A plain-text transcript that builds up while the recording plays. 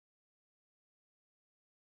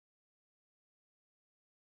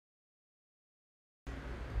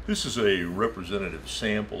This is a representative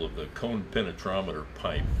sample of the cone penetrometer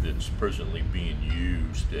pipe that's presently being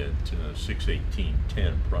used at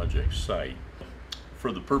 61810 project site.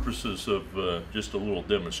 For the purposes of just a little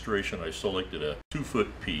demonstration, I selected a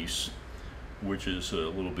 2-foot piece, which is a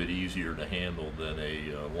little bit easier to handle than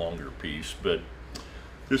a longer piece. But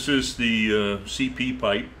this is the CP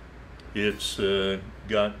pipe. It's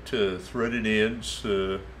got threaded ends.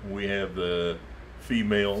 We have a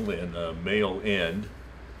female and a male end.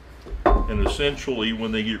 And essentially,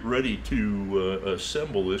 when they get ready to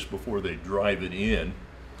assemble this before they drive it in,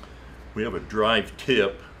 we have a drive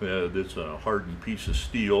tip that's a hardened piece of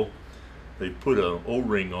steel. They put an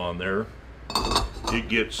O-ring on there. It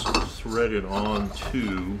gets threaded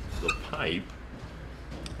onto the pipe,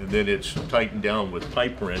 and then it's tightened down with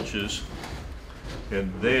pipe wrenches.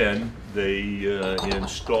 And then they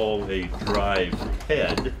install a drive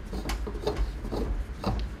head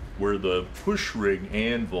where the push ring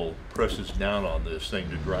anvil presses down on this thing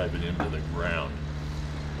to drive it into the ground.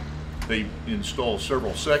 They install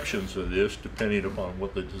several sections of this depending upon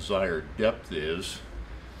what the desired depth is.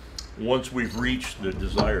 Once we've reached the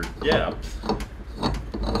desired depth,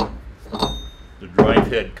 the drive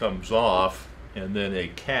head comes off and then a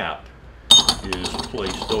cap is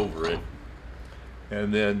placed over it.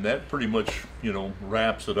 And then that pretty much,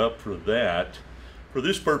 wraps it up for that. For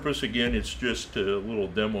this purpose, again, it's just a little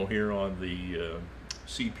demo here on the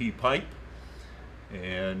CP pipe,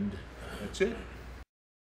 and that's it.